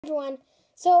Everyone,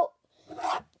 so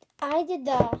I did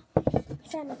the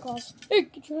Santa Claus. Hey,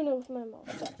 get your hand over my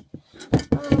mouth.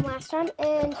 Last time,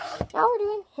 and now we're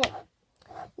doing him.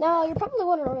 Now you're probably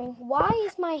wondering, why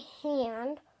is my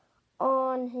hand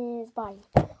on his body?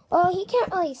 Well, he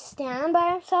can't really stand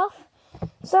by himself,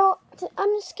 so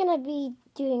I'm just gonna be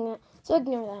doing it. So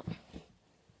ignore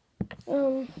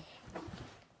that.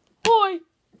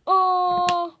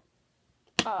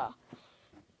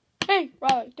 Hey,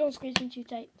 Riley, don't squeeze me too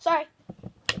tight. Sorry.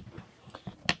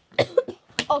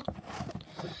 I'll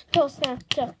tell Sam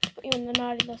to put you in the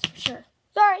naughty list for sure.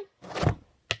 Sorry.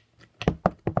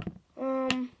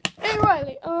 Hey,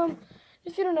 Riley,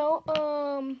 if you don't know,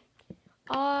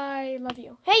 I love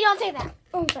you. Hey, don't say that.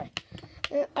 Oh, I'm sorry.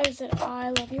 I just said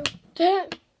I love you.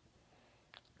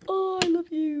 I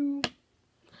love you.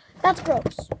 That's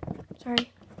gross.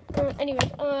 Sorry.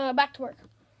 Anyways, back to work.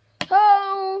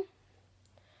 So,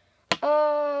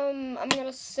 I'm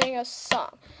gonna sing a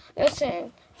song. I'm gonna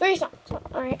sing 3 songs.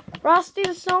 Alright. Frosty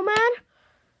the Snowman,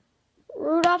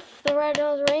 Rudolph the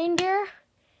Red-Nosed Reindeer,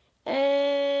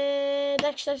 and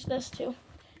actually this too.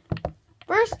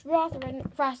 First, Frosty the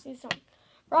Snowman.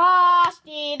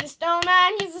 Frosty the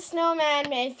Snowman, he's a snowman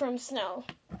made from snow.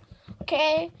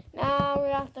 Okay, now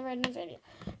Rudolph the Red-Nosed Reindeer.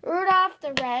 Rudolph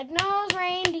the Red-Nosed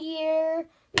Reindeer,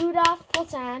 Rudolph will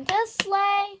Santa's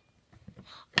sleigh.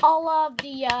 All of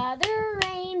the other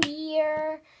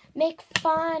reindeer make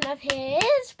fun of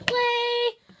his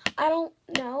play. I don't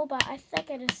know, but I think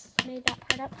I just made that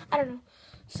part up. I don't know.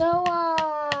 So,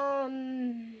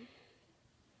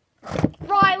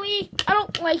 Riley, I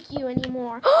don't like you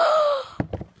anymore.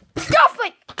 Stop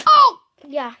it! Oh!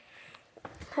 Yeah,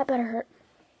 that better hurt.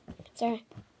 Sorry.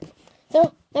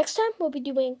 So, next time we'll be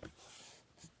doing...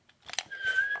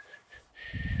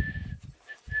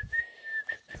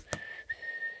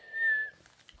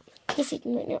 He's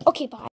eating right now. Okay, bye.